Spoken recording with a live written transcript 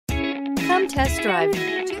Come test drive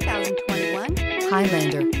 2021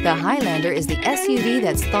 Highlander. The Highlander is the SUV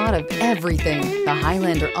that's thought of everything. The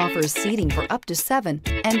Highlander offers seating for up to 7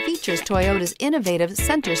 and features Toyota's innovative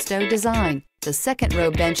center stow design. The second row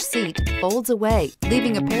bench seat folds away,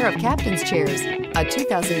 leaving a pair of captain's chairs. A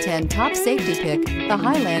 2010 top safety pick, the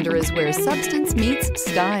Highlander is where substance meets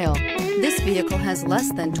style. This vehicle has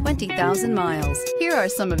less than 20,000 miles. Here are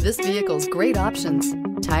some of this vehicle's great options: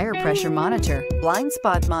 tire pressure monitor, blind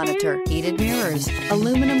spot monitor, heated mirrors,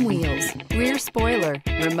 aluminum wheels, rear spoiler,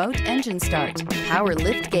 remote engine start, power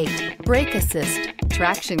lift gate, brake assist,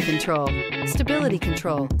 traction control, stability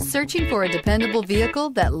control. Searching for a dependable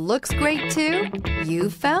vehicle that looks great too?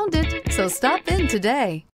 You found it, so stop in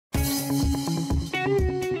today.